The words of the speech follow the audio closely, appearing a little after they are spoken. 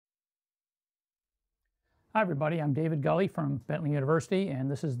Hi everybody, I'm David Gully from Bentley University, and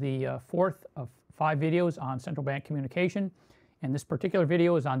this is the fourth of 5 videos on central bank communication. And this particular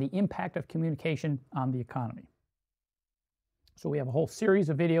video is on the impact of communication on the economy. So we have a whole series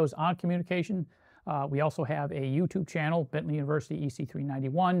of videos on communication. We also have a YouTube channel, Bentley University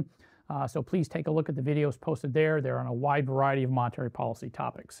EC391. So please take a look at the videos posted there. They're on a wide variety of monetary policy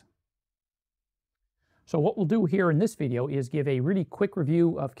topics. So what we'll do here in this video is give a really quick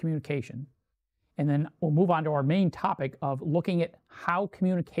review of communication. And then we'll move on to our main topic of looking at how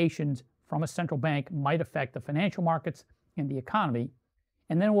communications from a central bank might affect the financial markets and the economy.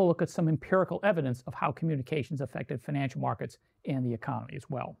 And then we'll look at some empirical evidence of how communications affected financial markets and the economy as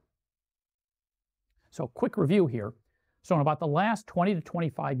well. So quick review here. So in about the last 20 to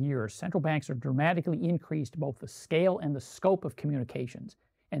 25 years, central banks have dramatically increased both the scale and the scope of communications.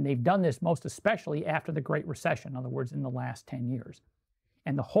 And they've done this most especially after the Great Recession, in other words, in the last 10 years.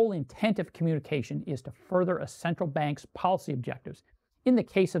 And the whole intent of communication is to further a central bank's policy objectives. In the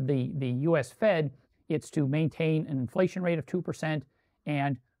case of the US Fed, it's to maintain an inflation rate of 2%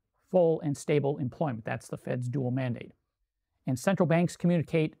 and full and stable employment. That's the Fed's dual mandate. And central banks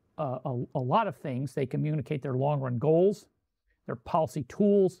communicate a lot of things. They communicate their long-run goals, their policy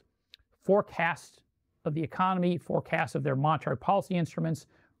tools, forecasts of the economy, forecasts of their monetary policy instruments,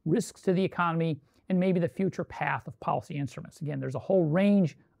 risks to the economy, and maybe the future path of policy instruments. Again, there's a whole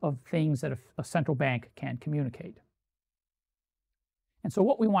range of things that a central bank can communicate. And so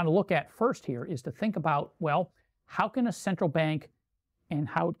what we want to look at first here is to think about, well, how can a central bank and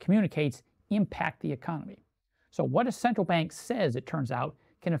how it communicates impact the economy? So what a central bank says, it turns out,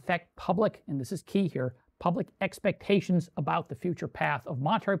 can affect public, and this is key here, public expectations about the future path of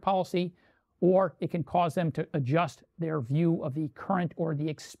monetary policy, or it can cause them to adjust their view of the current or the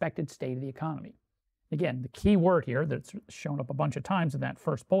expected state of the economy. Again, the key word here that's shown up a bunch of times in that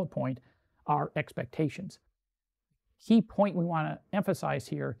first bullet point are expectations. Key point we want to emphasize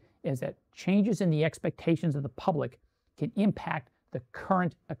here is that changes in the expectations of the public can impact the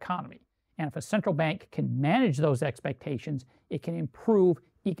current economy. And if a central bank can manage those expectations, it can improve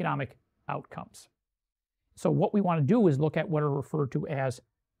economic outcomes. So what we want to do is look at what are referred to as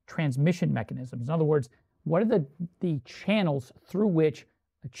transmission mechanisms. In other words, what are the channels through which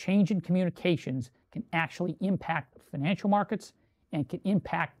a change in communications can actually impact financial markets and can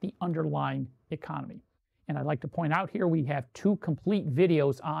impact the underlying economy. And I'd like to point out here we have 2 complete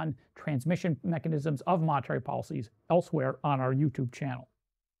videos on transmission mechanisms of monetary policies elsewhere on our YouTube channel.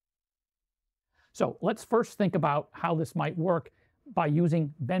 So let's first think about how this might work by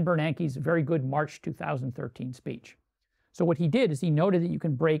using Ben Bernanke's very good March 2013 speech. So what he did is he noted that you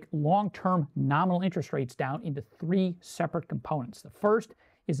can break long-term nominal interest rates down into 3 separate components. The first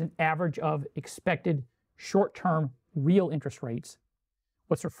is an average of expected short-term real interest rates,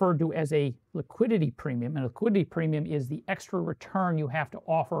 what's referred to as a liquidity premium. And a liquidity premium is the extra return you have to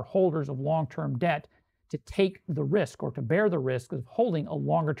offer holders of long-term debt to take the risk or to bear the risk of holding a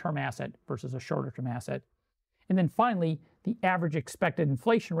longer-term asset versus a shorter-term asset. And then finally, the average expected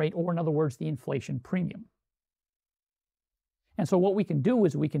inflation rate, or in other words, the inflation premium. And so what we can do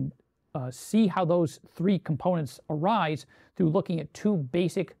is we can see how those 3 components arise through looking at 2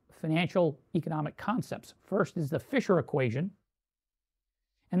 basic financial economic concepts. First is the Fisher equation,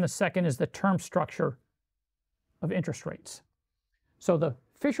 and the second is the term structure of interest rates. So the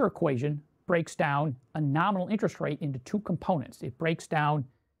Fisher equation breaks down a nominal interest rate into 2 components. It breaks down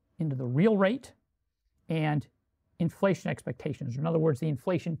into the real rate and inflation expectations. In other words, the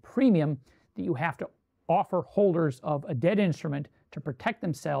inflation premium that you have to offer holders of a debt instrument to protect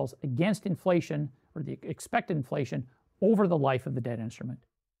themselves against inflation or the expected inflation over the life of the debt instrument.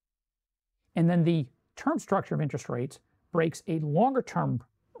 And then the term structure of interest rates breaks a longer term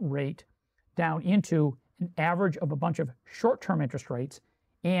rate down into an average of a bunch of short-term interest rates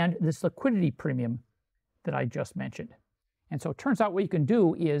and this liquidity premium that I just mentioned. And so it turns out what you can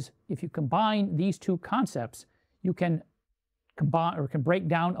do is if you combine these 2 concepts, you can break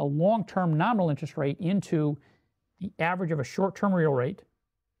down a long-term nominal interest rate into the average of a short-term real rate,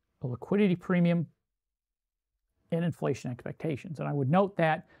 a liquidity premium, and inflation expectations. And I would note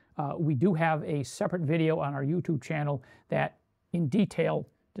that we do have a separate video on our YouTube channel that in detail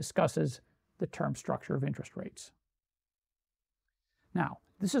discusses the term structure of interest rates. Now,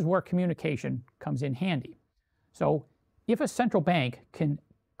 this is where communication comes in handy. So if a central bank can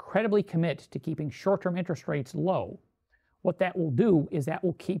credibly commit to keeping short-term interest rates low, what that will do is that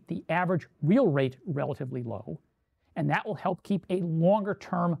will keep the average real rate relatively low, and that will help keep a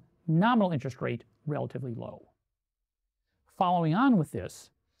longer-term nominal interest rate relatively low. Following on with this,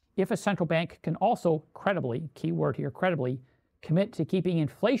 if a central bank can also credibly, key word here, credibly, commit to keeping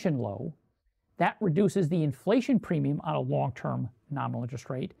inflation low, that reduces the inflation premium on a long-term nominal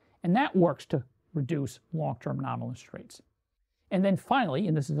interest rate, and that works to reduce long-term nominal interest rates. And then finally,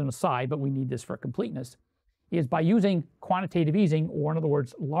 and this is an aside, but we need this for completeness, is by using quantitative easing, or in other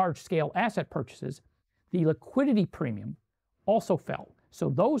words, large-scale asset purchases, the liquidity premium also fell. So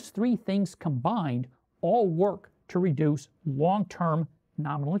those three things combined all work to reduce long-term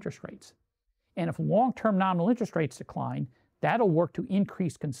nominal interest rates. And if long-term nominal interest rates decline, that'll work to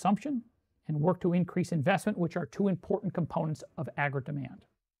increase consumption and work to increase investment, which are two important components of aggregate demand.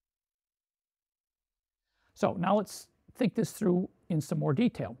 So now let's think this through in some more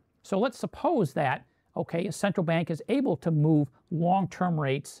detail. So let's suppose that, okay, a central bank is able to move long-term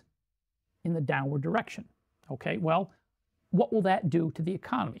rates in the downward direction. Okay, well, what will that do to the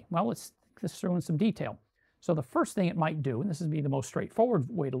economy? Well, let's think this through in some detail. So the first thing it might do, and this would be the most straightforward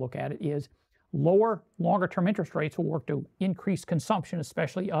way to look at it, is lower longer-term interest rates will work to increase consumption,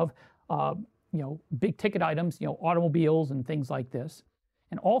 especially of big ticket items, automobiles and things like this.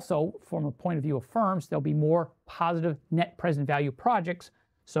 And also, from a point of view of firms, there'll be more positive net present value projects,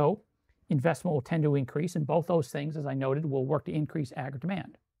 so investment will tend to increase, and both those things, as I noted, will work to increase aggregate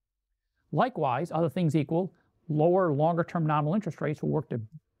demand. Likewise, other things equal, lower longer-term nominal interest rates will work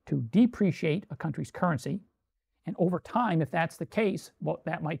to depreciate a country's currency. And over time, if that's the case, what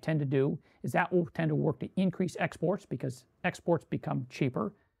that might tend to do is that will tend to work to increase exports because exports become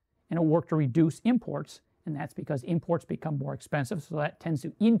cheaper, and it'll work to reduce imports, and that's because imports become more expensive, so that tends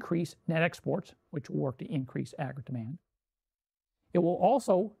to increase net exports, which will work to increase aggregate demand. It will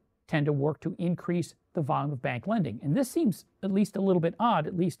also tend to work to increase the volume of bank lending. And this seems at least a little bit odd,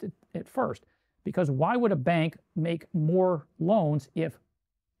 at least at first, because why would a bank make more loans if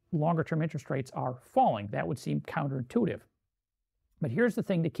longer-term interest rates are falling? That would seem counterintuitive. But here's the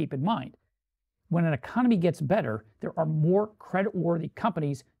thing to keep in mind. When an economy gets better, there are more creditworthy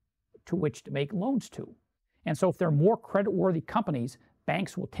companies to which to make loans to. And so if there are more creditworthy companies,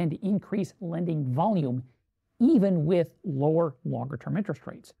 banks will tend to increase lending volume even with lower longer-term interest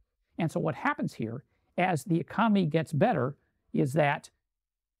rates. And so what happens here, as the economy gets better, is that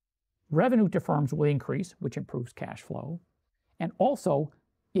revenue to firms will increase, which improves cash flow. And also,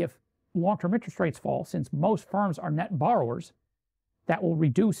 if long-term interest rates fall, since most firms are net borrowers, that will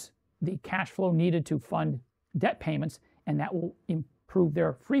reduce the cash flow needed to fund debt payments, and that will improve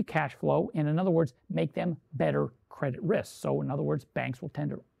their free cash flow, and in other words, make them better credit risks. So in other words, banks will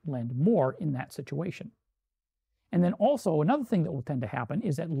tend to lend more in that situation. And then also another thing that will tend to happen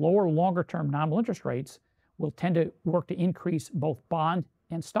is that lower longer-term nominal interest rates will tend to work to increase both bond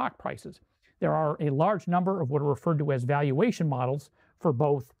and stock prices. There are a large number of what are referred to as valuation models for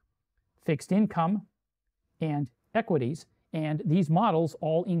both fixed income and equities, and these models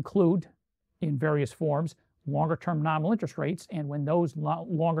all include, in various forms, longer-term nominal interest rates, and when those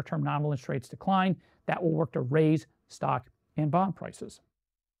longer-term nominal interest rates decline, that will work to raise stock and bond prices.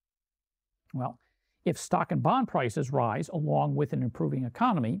 Well, if stock and bond prices rise along with an improving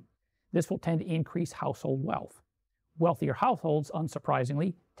economy, this will tend to increase household wealth. Wealthier households,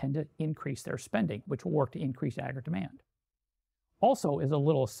 unsurprisingly, tend to increase their spending, which will work to increase aggregate demand. Also, as a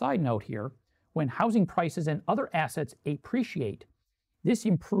little side note here, when housing prices and other assets appreciate, this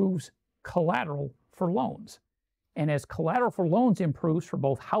improves collateral for loans. And as collateral for loans improves for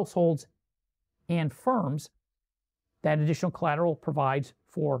both households and firms, that additional collateral provides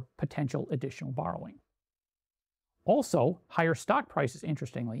for potential additional borrowing. Also, higher stock prices,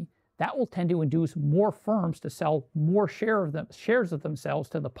 interestingly, that will tend to induce more firms to sell more shares of themselves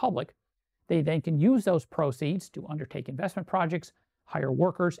to the public. They then can use those proceeds to undertake investment projects, hire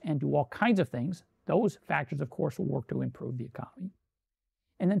workers, and do all kinds of things. Those factors, of course, will work to improve the economy.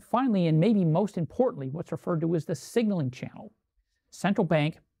 And then finally, and maybe most importantly, what's referred to as the signaling channel. Central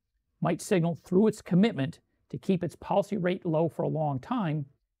bank might signal through its commitment to keep its policy rate low for a long time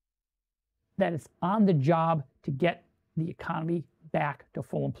that it's on the job to get the economy back to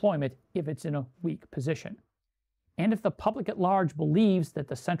full employment if it's in a weak position. And if the public at large believes that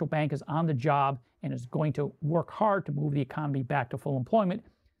the central bank is on the job and is going to work hard to move the economy back to full employment,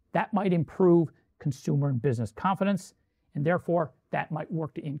 that might improve consumer and business confidence, and therefore that might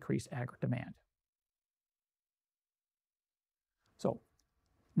work to increase aggregate demand. So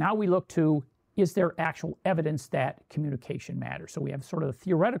now we look to, is there actual evidence that communication matters? So we have sort of the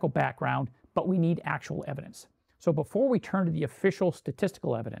theoretical background, but we need actual evidence. So before we turn to the official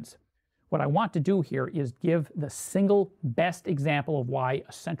statistical evidence, what I want to do here is give the single best example of why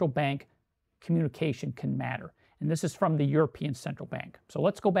a central bank communication can matter. And this is from the European Central Bank. So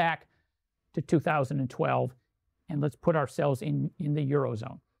let's go back to 2012 and let's put ourselves in the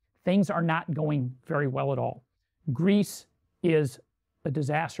Eurozone. Things are not going very well at all. Greece is a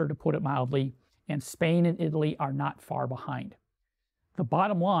disaster, to put it mildly. and Spain and Italy are not far behind. The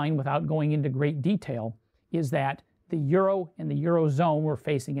bottom line, without going into great detail, is that the euro and the eurozone were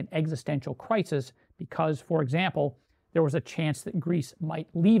facing an existential crisis because, for example, there was a chance that Greece might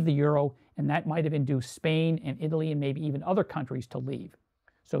leave the euro, and that might have induced Spain and Italy and maybe even other countries to leave.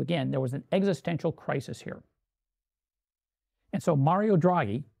 So again, there was an existential crisis here. And so Mario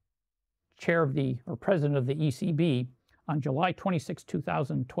Draghi, president of the ECB, on July 26,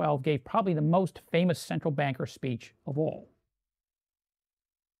 2012, gave probably the most famous central banker speech of all.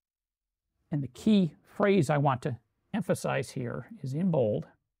 And the key phrase I want to emphasize here is in bold.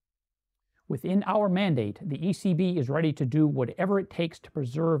 Within our mandate, the ECB is ready to do whatever it takes to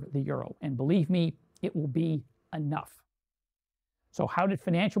preserve the euro. And believe me, it will be enough. So how did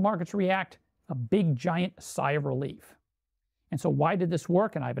financial markets react? A big, giant sigh of relief. And so why did this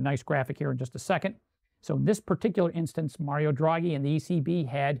work? And I have a nice graphic here in just a second. So in this particular instance, Mario Draghi and the ECB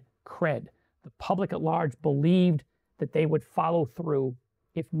had cred. The public at large believed that they would follow through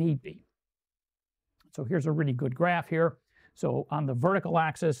if need be. So here's a really good graph here. So on the vertical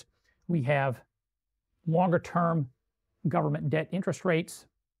axis, we have longer-term government debt interest rates,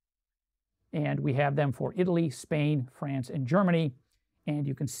 and we have them for Italy, Spain, France, and Germany. And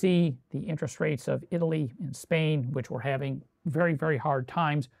you can see the interest rates of Italy and Spain, which were having very, very hard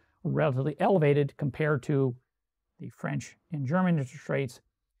times, were relatively elevated compared to the French and German interest rates.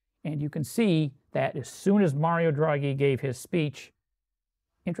 And you can see that as soon as Mario Draghi gave his speech,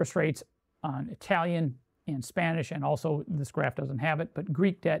 interest rates on Italian and Spanish, and also this graph doesn't have it, but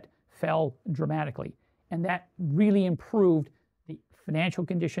Greek debt fell dramatically. And that really improved the financial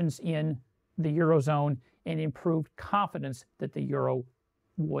conditions in the Eurozone and improved confidence that the euro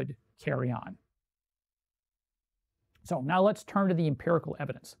would carry on. So now let's turn to the empirical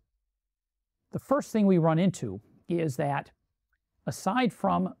evidence. The first thing we run into is that aside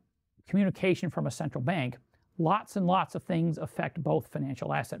from communication from a central bank, lots and lots of things affect both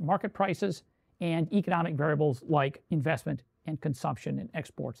financial asset market prices and economic variables like investment and consumption and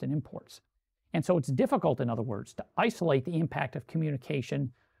exports and imports. And so it's difficult, in other words, to isolate the impact of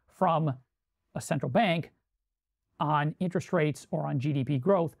communication from a central bank on interest rates or on GDP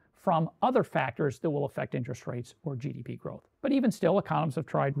growth from other factors that will affect interest rates or GDP growth. But even still, economists have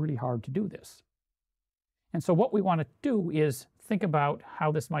tried really hard to do this. And so what we want to do is think about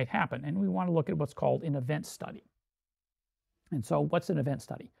how this might happen. And we want to look at what's called an event study. And so what's an event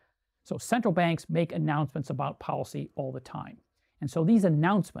study? So central banks make announcements about policy all the time. And so these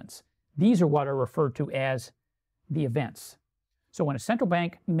announcements, these are what are referred to as the events. So when a central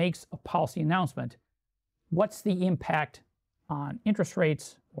bank makes a policy announcement, what's the impact on interest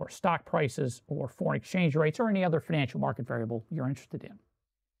rates or stock prices or foreign exchange rates or any other financial market variable you're interested in?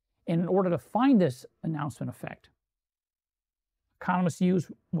 And in order to find this announcement effect, economists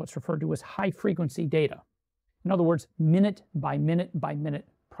use what's referred to as high-frequency data. In other words, minute by minute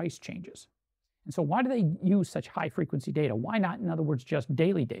price changes. And so why do they use such high-frequency data? Why not, in other words, just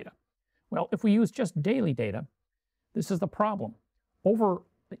daily data? Well, if we use just daily data, this is the problem. Over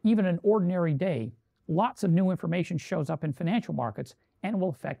even an ordinary day, lots of new information shows up in financial markets and will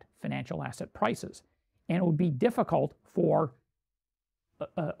affect financial asset prices. And it would be difficult for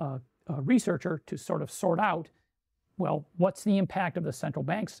a researcher to sort of sort out, well, what's the impact of the central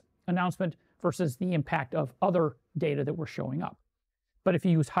bank's announcement versus the impact of other data that were showing up. But if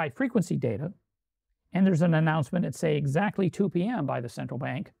you use high-frequency data, and there's an announcement at, say, exactly 2 p.m. by the central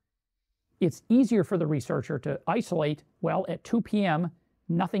bank, it's easier for the researcher to isolate, well, at 2 p.m.,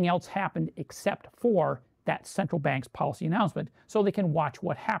 nothing else happened except for that central bank's policy announcement, so they can watch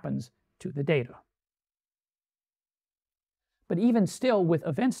what happens to the data. But even still, with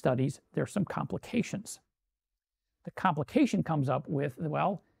event studies, there's some complications. The complication comes up with,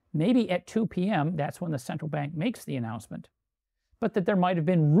 well, maybe at 2 p.m., that's when the central bank makes the announcement, but that there might have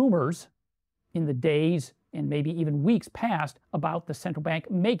been rumors in the days and maybe even weeks past about the central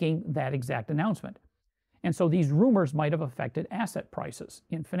bank making that exact announcement. And so these rumors might have affected asset prices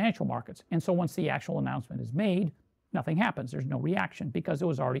in financial markets. And so once the actual announcement is made, nothing happens. There's no reaction because it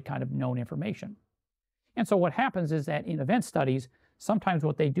was already kind of known information. And so what happens is that in event studies, sometimes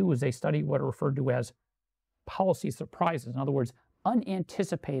what they do is they study what are referred to as policy surprises. In other words,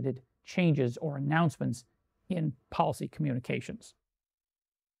 unanticipated changes or announcements in policy communications.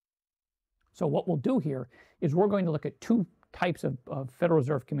 So what we'll do here is we're going to look at two types of Federal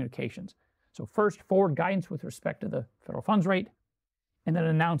Reserve communications. So first, forward guidance with respect to the federal funds rate, and then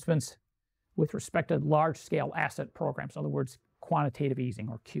announcements with respect to large-scale asset programs, in other words, quantitative easing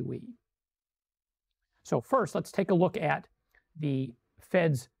or QE. So first, let's take a look at the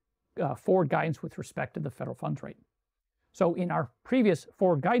Fed's forward guidance with respect to the federal funds rate. So in our previous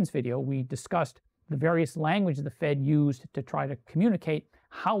forward guidance video, we discussed the various language the Fed used to try to communicate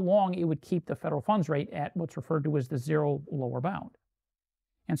how long it would keep the federal funds rate at what's referred to as the zero lower bound.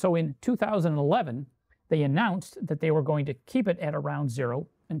 And so in 2011, they announced that they were going to keep it at around zero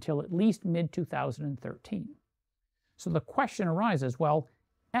until at least mid-2013. So the question arises, well,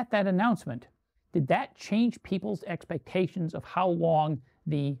 at that announcement, did that change people's expectations of how long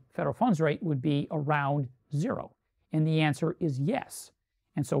the federal funds rate would be around zero? And the answer is yes.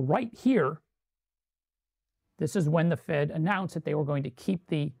 And so right here, this is when the Fed announced that they were going to keep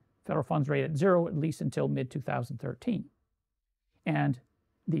the federal funds rate at zero at least until mid-2013. And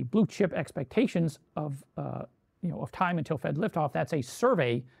the blue chip expectations of time until Fed liftoff, that's a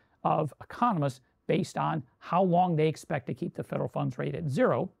survey of economists based on how long they expect to keep the federal funds rate at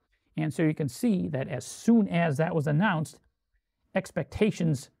zero. And so you can see that as soon as that was announced,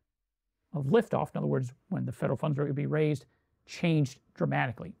 expectations of liftoff, in other words, when the federal funds rate would be raised, changed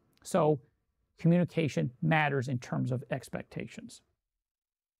dramatically. So communication matters in terms of expectations.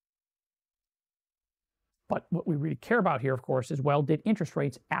 But what we really care about here, of course, is, well, did interest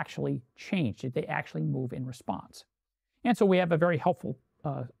rates actually change? Did they actually move in response? And so we have a very helpful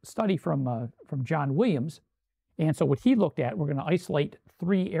study from John Williams. And so what he looked at, we're going to isolate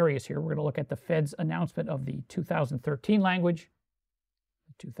three areas here. We're going to look at the Fed's announcement of the 2013 language,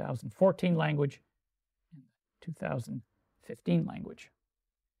 the 2014 language, and the 2015 language.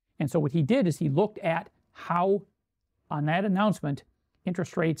 And so what he did is he looked at how, on that announcement,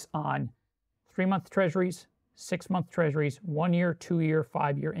 interest rates on 3-month treasuries, 6-month treasuries, 1-year, 2-year,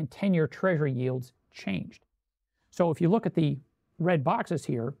 5-year, and 10-year treasury yields changed. So if you look at the red boxes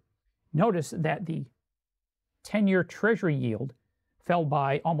here, notice that the 10-year treasury yield fell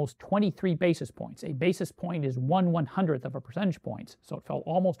by almost 23 basis points. A basis point is 1/100th of a percentage point. So it fell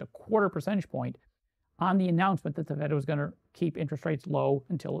almost a quarter percentage point on the announcement that the Fed was going to keep interest rates low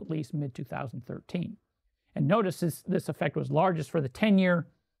until at least mid-2013. And notice this effect was largest for the 10-year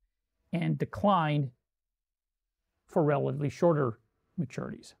and declined for relatively shorter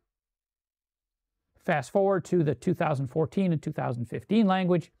maturities. Fast forward to the 2014 and 2015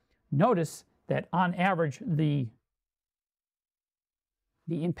 language, notice that on average the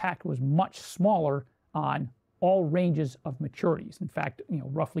impact was much smaller on all ranges of maturities. In fact,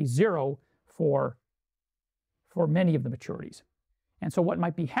 roughly zero for many of the maturities. And so what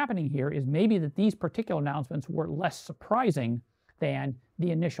might be happening here is maybe that these particular announcements were less surprising than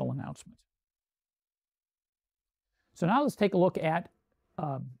the initial announcement. So now let's take a look at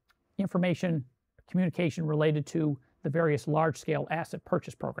communication related to the various large-scale asset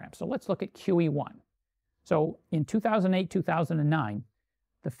purchase programs. So let's look at QE1. So in 2008, 2009,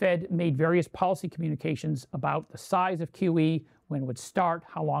 the Fed made various policy communications about the size of QE, when it would start,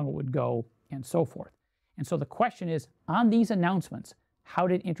 how long it would go, and so forth. And so the question is, on these announcements, how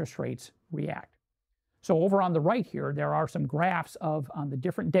did interest rates react? So over on the right here, there are some graphs on the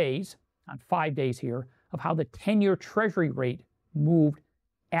different days, on 5 days here, of how the 10-year treasury rate moved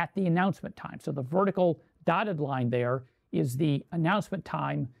at the announcement time. So the vertical dotted line there is the announcement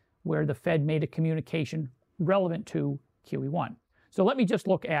time where the Fed made a communication relevant to QE1. So let me just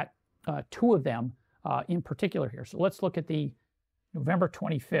look at two of them in particular here. So let's look at the November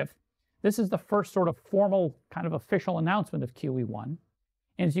 25th. This is the first sort of formal kind of official announcement of QE1.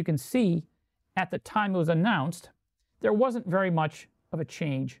 And as you can see, at the time it was announced, there wasn't very much of a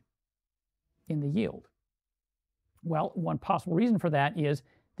change in the yield. Well, one possible reason for that is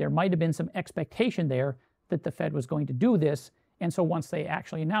there might have been some expectation there that the Fed was going to do this, and so once they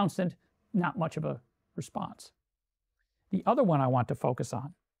actually announced it, not much of a response. The other one I want to focus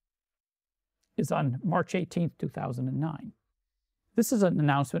on is on March 18th, 2009. This is an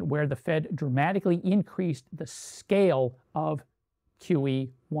announcement where the Fed dramatically increased the scale of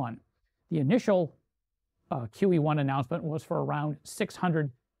QE1. The initial QE1 announcement was for around $600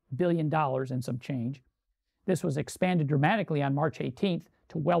 billion and some change. This was expanded dramatically on March 18th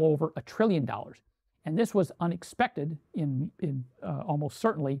to well over $1 trillion. And this was unexpected almost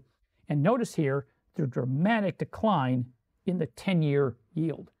certainly. And notice here the dramatic decline in the 10-year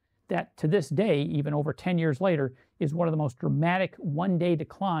yield. That to this day, even over 10 years later, is one of the most dramatic one-day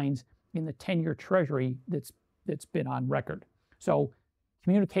declines in the 10-year treasury that's been on record. So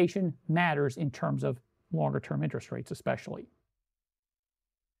communication matters in terms of longer-term interest rates especially.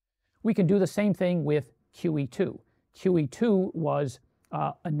 We can do the same thing with QE2. QE2 was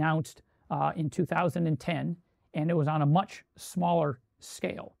announced in 2010, and it was on a much smaller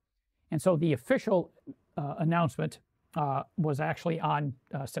scale. And so the official announcement was actually on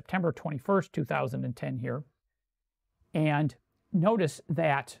September 21st, 2010 here. And notice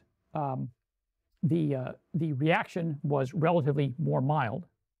that the reaction was relatively more mild.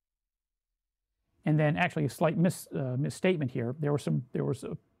 And then actually a slight misstatement here. There was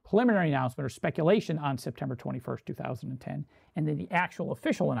a preliminary announcement or speculation on September 21st, 2010, and then the actual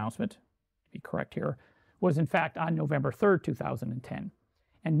official announcement, to be correct here, was in fact on November 3rd, 2010.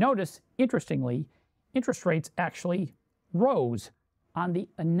 And notice, interestingly, interest rates actually rose on the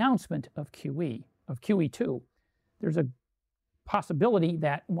announcement of QE2. There's a possibility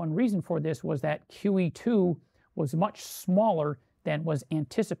that one reason for this was that QE2 was much smaller than was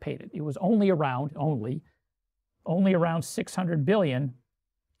anticipated. It was only around 600 billion,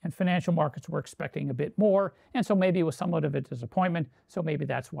 and financial markets were expecting a bit more, and so maybe it was somewhat of a disappointment, so maybe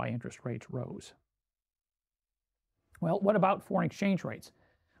that's why interest rates rose. Well, what about foreign exchange rates?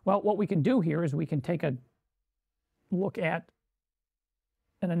 Well, what we can do here is we can take a look at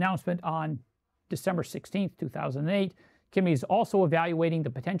an announcement on December 16th, 2008. QMI is also evaluating the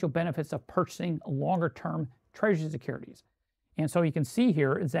potential benefits of purchasing longer-term Treasury securities. And so you can see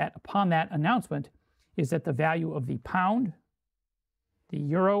here is that upon that announcement is that the value of the pound, the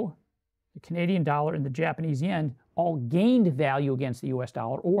euro, the Canadian dollar, and the Japanese yen all gained value against the US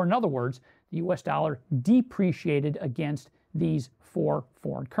dollar, or in other words, the US dollar depreciated against these 4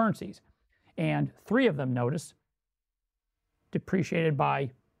 foreign currencies. And 3 of them, notice, depreciated by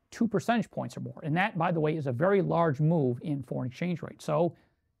 2 percentage points or more. And that, by the way, is a very large move in foreign exchange rates. So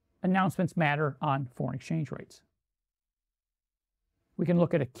announcements matter on foreign exchange rates. We can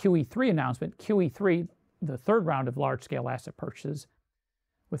look at a QE3 announcement. QE3, the third round of large-scale asset purchases.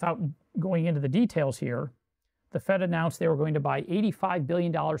 Without going into the details here, the Fed announced they were going to buy $85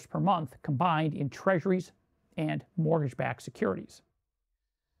 billion per month combined in treasuries and mortgage-backed securities.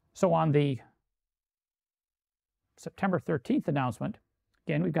 So on the September 13th announcement,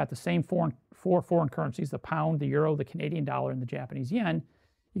 again, we've got the same 4 foreign currencies, the pound, the euro, the Canadian dollar, and the Japanese yen.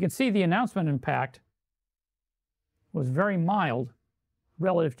 You can see the announcement impact was very mild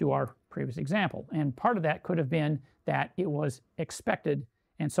relative to our previous example. And part of that could have been that it was expected,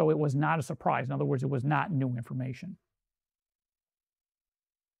 and so it was not a surprise. In other words, it was not new information.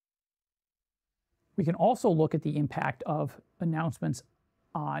 We can also look at the impact of announcements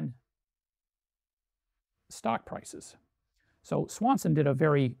on stock prices. So Swanson did a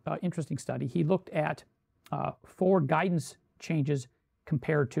very interesting study. He looked at forward guidance changes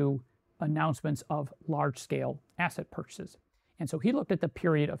compared to announcements of large-scale asset purchases. And so he looked at the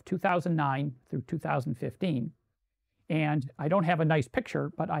period of 2009 through 2015. And I don't have a nice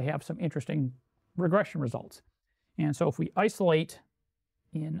picture, but I have some interesting regression results. And so if we isolate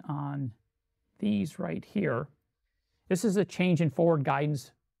in on these right here, this is a change in forward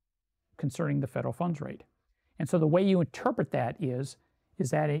guidance concerning the federal funds rate. And so the way you interpret that is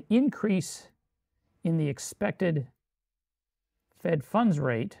that an increase in the expected Fed funds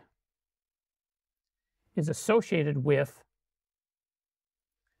rate is associated with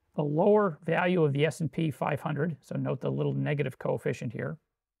a lower value of the S&P 500, so note the little negative coefficient here,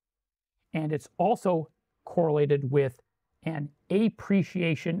 and it's also correlated with an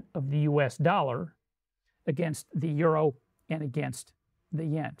appreciation of the US dollar against the euro and against the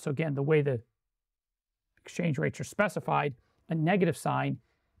yen. So again, the way the exchange rates are specified, a negative sign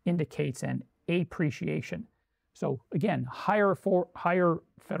indicates an appreciation. So again, higher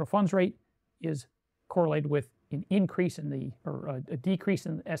federal funds rate is correlated with an increase in the, or a decrease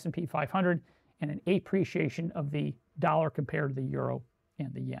in the S&P 500 and an appreciation of the dollar compared to the euro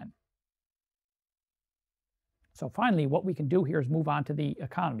and the yen. So finally, what we can do here is move on to the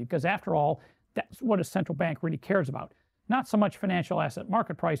economy, because after all, that's what a central bank really cares about. Not so much financial asset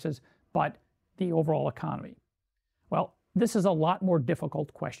market prices, but the overall economy. Well, this is a lot more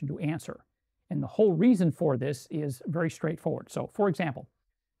difficult question to answer. And the whole reason for this is very straightforward. So for example,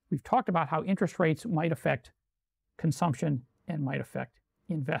 we've talked about how interest rates might affect consumption and might affect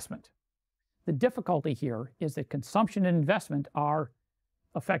investment. The difficulty here is that consumption and investment are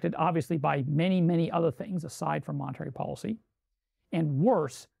affected obviously by many, many other things aside from monetary policy. And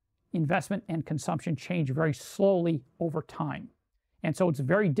worse, investment and consumption change very slowly over time. And so it's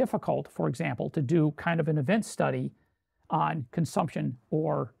very difficult, for example, to do kind of an event study on consumption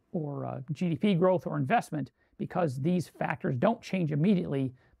or GDP growth or investment, because these factors don't change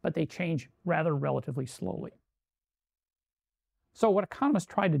immediately, but they change rather relatively slowly. So what economists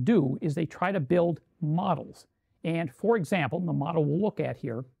try to do is they try to build models. And for example, the model we'll look at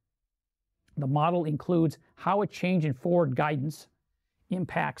here, the model includes how a change in forward guidance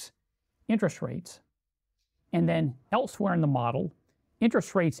impacts interest rates. And then elsewhere in the model,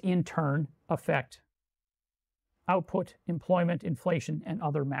 interest rates in turn affect output, employment, inflation, and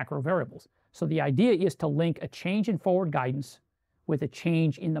other macro variables. So the idea is to link a change in forward guidance with a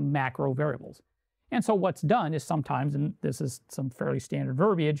change in the macro variables. And so what's done is sometimes, and this is some fairly standard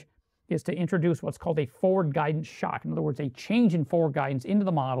verbiage, is to introduce what's called a forward guidance shock. In other words, a change in forward guidance into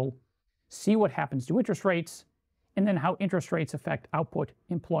the model, see what happens to interest rates, and then how interest rates affect output,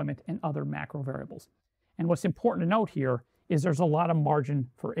 employment, and other macro variables. And what's important to note here is there's a lot of margin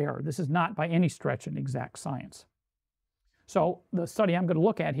for error. This is not by any stretch an exact science. So the study I'm going to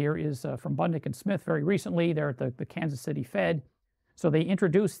look at here is from Budnick and Smith very recently. They're at the Kansas City Fed. So they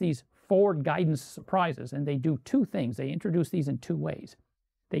introduce these forward guidance surprises, and they do two things. They introduce these in two ways.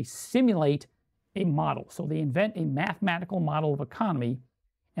 They simulate a model. So they invent a mathematical model of economy,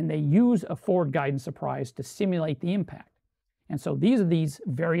 and they use a forward guidance surprise to simulate the impact. And so these are these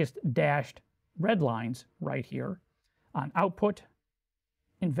various dashed red lines right here on output,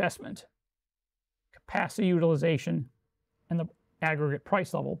 investment, capacity utilization, and the aggregate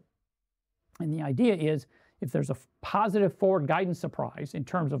price level. And the idea is if there's a positive forward guidance surprise in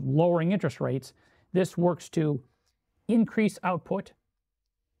terms of lowering interest rates, this works to increase output,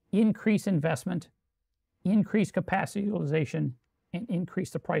 increase investment, increase capacity utilization, and increase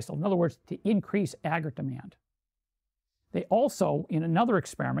the price level. In other words, to increase aggregate demand. They also, in another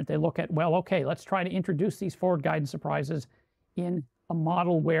experiment, they look at, well, okay, let's try to introduce these forward guidance surprises in a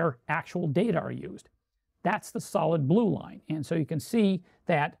model where actual data are used. That's the solid blue line. And so you can see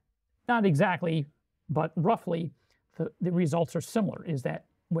that, not exactly, but roughly, the results are similar, is that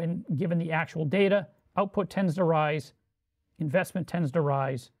when given the actual data, output tends to rise, investment tends to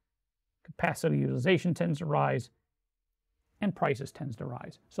rise, capacity utilization tends to rise, and prices tends to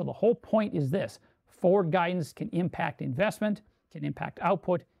rise. So the whole point is this: forward guidance can impact investment, can impact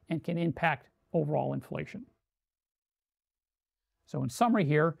output, and can impact overall inflation. So in summary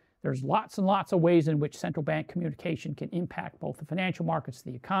here, there's lots and lots of ways in which central bank communication can impact both the financial markets,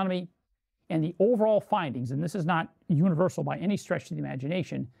 the economy, and the overall findings, and this is not universal by any stretch of the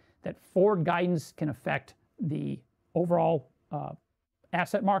imagination, that forward guidance can affect the overall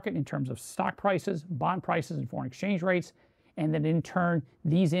asset market in terms of stock prices, bond prices, and foreign exchange rates, and that in turn,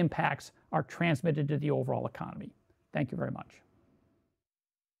 these impacts are transmitted to the overall economy. Thank you very much.